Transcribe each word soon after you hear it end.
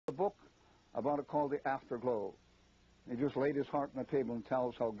book about it called The Afterglow. He just laid his heart on the table and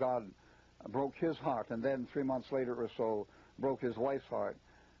tells how God broke his heart, and then 3 months later or so broke his wife's heart,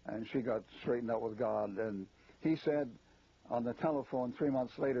 and she got straightened out with God. And he said on the telephone 3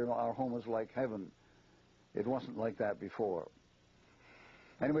 months later, our home was like heaven. It wasn't like that before.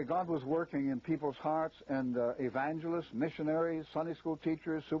 Anyway, God was working in people's hearts, and evangelists, missionaries, Sunday school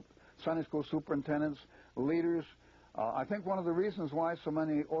teachers, Sunday school superintendents, leaders. I think one of the reasons why so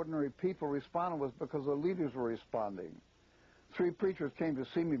many ordinary people responded was because the leaders were responding. 3 preachers came to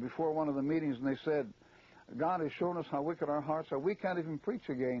see me before one of the meetings, and they said, God has shown us how wicked our hearts are. We can't even preach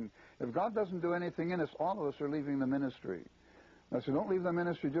again. If God doesn't do anything in us, all of us are leaving the ministry. I said, don't leave the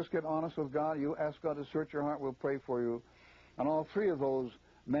ministry. Just get honest with God. You ask God to search your heart. We'll pray for you. And all 3 of those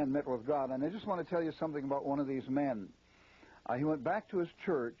men met with God. And I just want to tell you something about one of these men. He went back to his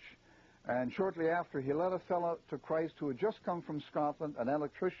church, and shortly after, he led a fellow to Christ who had just come from Scotland, an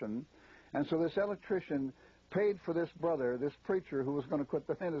electrician. And so this electrician paid for this brother, this preacher who was going to quit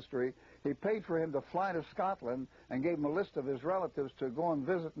the ministry. He paid for him to fly to Scotland and gave him a list of his relatives to go and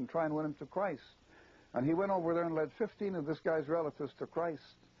visit and try and win him to Christ. And he went over there and led 15 of this guy's relatives to Christ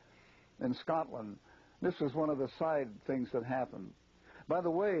in Scotland. This is one of the side things that happened. By the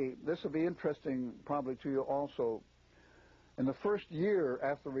way, this will be interesting probably to you also. In the first year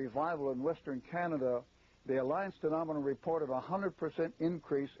after revival in Western Canada, the Alliance Denominator reported a 100%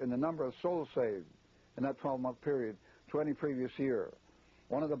 increase in the number of souls saved in that 12-month period to any previous year.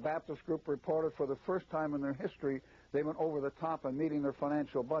 One of the Baptist group reported for the first time in their history they went over the top in meeting their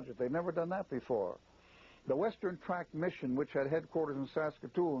financial budget. They'd never done that before. The Western Tract Mission, which had headquarters in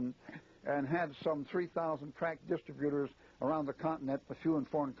Saskatoon and had some 3,000 tract distributors around the continent, a few in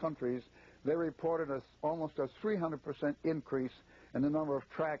foreign countries, they reported almost a 300% increase in the number of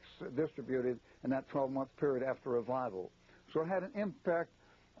tracts distributed in that 12-month period after revival. So it had an impact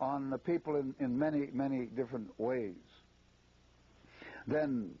on the people in many, many different ways.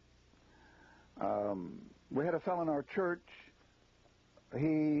 Then we had a fellow in our church.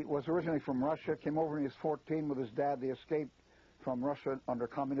 He was originally from Russia, came over when he was 14 with his dad. They escaped from Russia under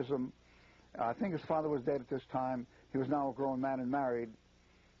communism. I think his father was dead at this time. He was now a grown man and married.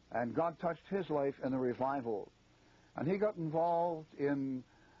 And God touched his life in the revival. And he got involved in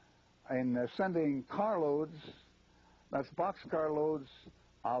sending carloads, that's boxcar loads,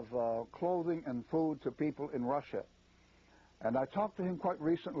 of clothing and food to people in Russia. And I talked to him quite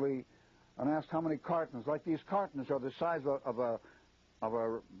recently and asked how many cartons. Like these cartons are the size of a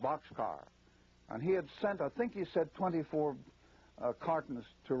boxcar. And he had sent, I think he said 24 cartons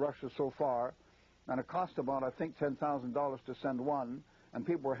to Russia so far. And it cost about, I think, $10,000 to send one. And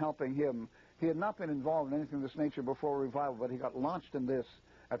people were helping him. He had not been involved in anything of this nature before revival, but he got launched in this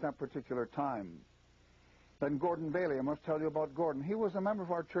at that particular time. Then Gordon Bailey, I must tell you about Gordon. He was a member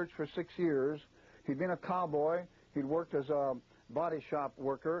of our church for 6 years. He'd been a cowboy. He'd worked as a body shop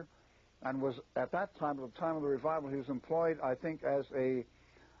worker, and was at that time, at the time of the revival, he was employed, I think, as a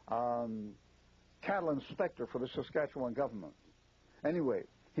cattle inspector for the Saskatchewan government. Anyway,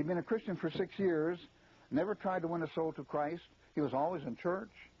 he'd been a Christian for 6 years, never tried to win a soul to Christ. He was always in church,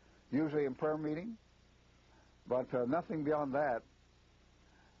 usually in prayer meeting, but nothing beyond that.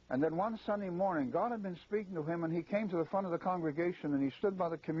 And then one Sunday morning, God had been speaking to him, and he came to the front of the congregation, and he stood by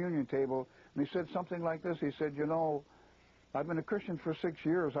the communion table, and he said something like this. He said, you know, I've been a Christian for 6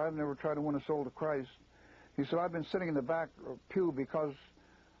 years. I've never tried to win a soul to Christ. He said, I've been sitting in the back pew because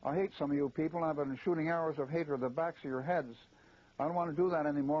I hate some of you people. I've been shooting arrows of hatred at the backs of your heads. I don't want to do that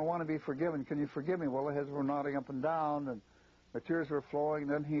anymore. I want to be forgiven. Can you forgive me? Well, the heads were nodding up and down, and the tears were flowing.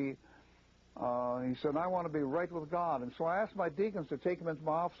 Then he said, I want to be right with God. And so I asked my deacons to take him into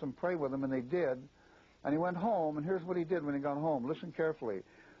my office and pray with him, and they did. And he went home, and here's what he did when he got home. Listen carefully.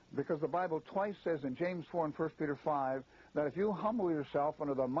 Because the Bible twice says in James 4 and 1 Peter 5 that if you humble yourself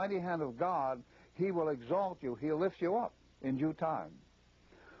under the mighty hand of God, He will exalt you. He'll lift you up in due time.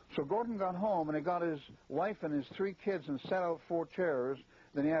 So Gordon got home, and he got his wife and his 3 kids and set out 4 chairs.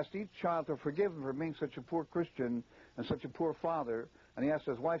 Then he asked each child to forgive him for being such a poor Christian and such a poor father. And he asked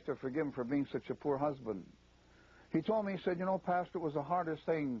his wife to forgive him for being such a poor husband. He told me, he said, you know, Pastor, it was the hardest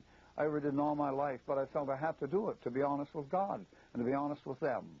thing I ever did in all my life, but I felt I had to do it to be honest with God and to be honest with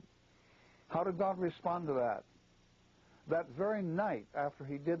them. How did God respond to that? That very night after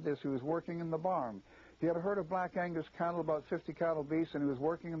he did this, he was working in the barn. He had a herd of black Angus cattle, about 50 cattle beasts, and he was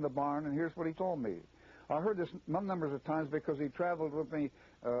working in the barn, and here's what he told me. I heard this numbers of times because he traveled with me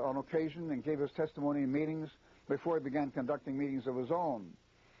on occasion and gave his testimony in meetings before he began conducting meetings of his own.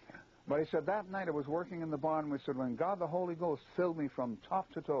 But he said, that night I was working in the barn, and we said, when God the Holy Ghost filled me from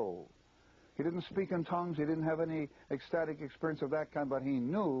top to toe, He didn't speak in tongues. He didn't have any ecstatic experience of that kind, but he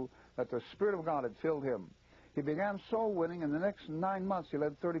knew that the Spirit of God had filled him. He began soul winning. In the next 9 months, he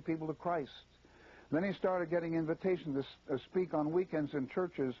led 30 people to Christ. Then he started getting invitations to speak on weekends in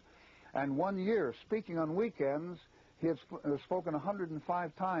churches. And 1 year, speaking on weekends, he had spoken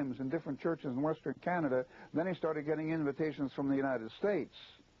 105 times in different churches in Western Canada. Then he started getting invitations from the United States.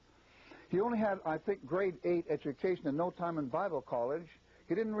 He only had, I think, grade 8 education and no time in Bible college.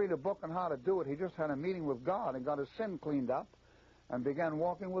 He didn't read a book on how to do it. He just had a meeting with God and got his sin cleaned up and began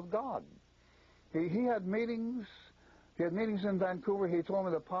walking with God. He had meetings. He had meetings in Vancouver. He told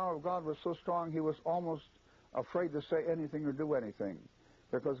me the power of God was so strong he was almost afraid to say anything or do anything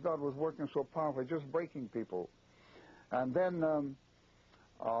because God was working so powerfully, just breaking people. And then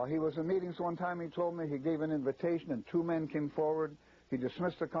he was in meetings one time. He told me he gave an invitation and 2 men came forward. He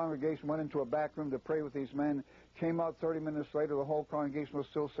dismissed the congregation, went into a back room to pray with these men, came out 30 minutes later. The whole congregation was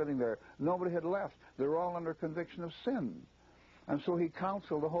still sitting there. Nobody had left. They were all under conviction of sin. And so he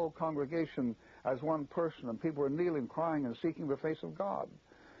counseled the whole congregation as one person, and people were kneeling, crying, and seeking the face of God.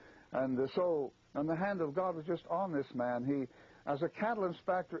 And the hand of God was just on this man. He, as a cattle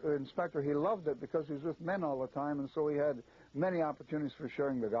inspector, he loved it because he was with men all the time, and so he had many opportunities for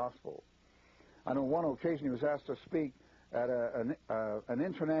sharing the gospel. I know one occasion he was asked to speak at an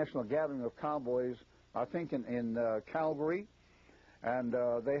international gathering of cowboys, I think in Calgary, and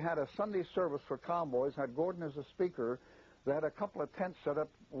they had a Sunday service for cowboys, had Gordon as a speaker. They had a couple of tents set up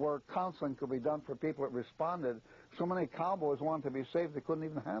where counseling could be done for people that responded. So many cowboys wanted to be saved, they couldn't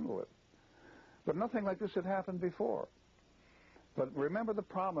even handle it. But nothing like this had happened before. But remember the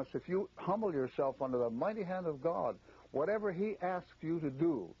promise, if you humble yourself under the mighty hand of God, whatever he asks you to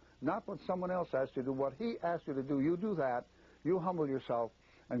do, not what someone else asks you to do, what he asks you to do, you do that, you humble yourself,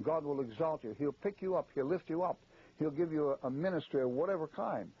 and God will exalt you. He'll pick you up, he'll lift you up, he'll give you a ministry of whatever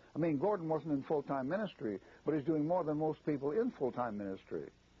kind. I mean, Gordon wasn't in full-time ministry, but he's doing more than most people in full-time ministry,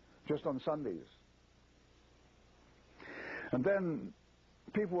 just on Sundays. And then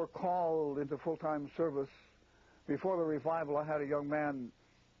people were called into full-time service. Before the revival, I had a young man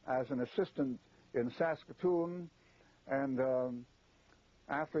as an assistant in Saskatoon, and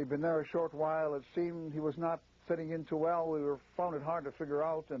after he'd been there a short while, it seemed he was not fitting in too well. We found it hard to figure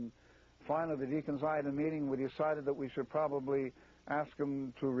out, and finally the deacons I had a meeting. We decided that we should probably ask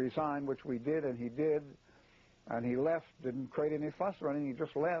him to resign, which we did, and he did. And he left, didn't create any fuss or anything, he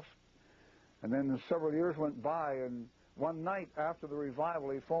just left. And then several years went by, and one night after the revival,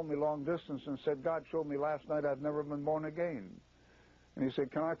 he phoned me long distance and said, God showed me last night I've never been born again. And he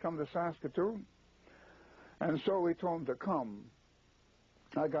said, can I come to Saskatoon? And so we told him to come.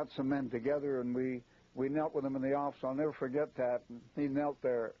 I got some men together, and we knelt with him in the office. I'll never forget that. And he knelt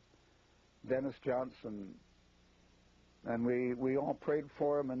there, Dennis Johnson, and we all prayed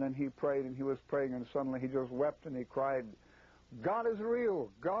for him, and then he prayed, and he was praying, and suddenly he just wept, and he cried, God is real,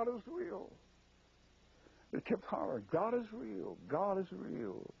 God is real. He kept hollering, God is real, God is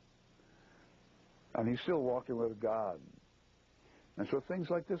real. And he's still walking with God. And so things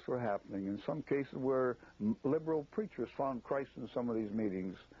like this were happening. In some cases where liberal preachers found Christ in some of these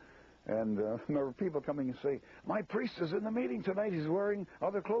meetings. And there were people coming and say, my priest is in the meeting tonight. He's wearing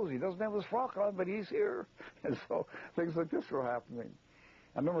other clothes. He doesn't have his frock on, but he's here. And so things like this were happening.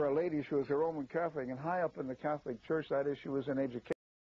 I remember a lady, she was a Roman Catholic, and high up in the Catholic Church, that is, she was in education.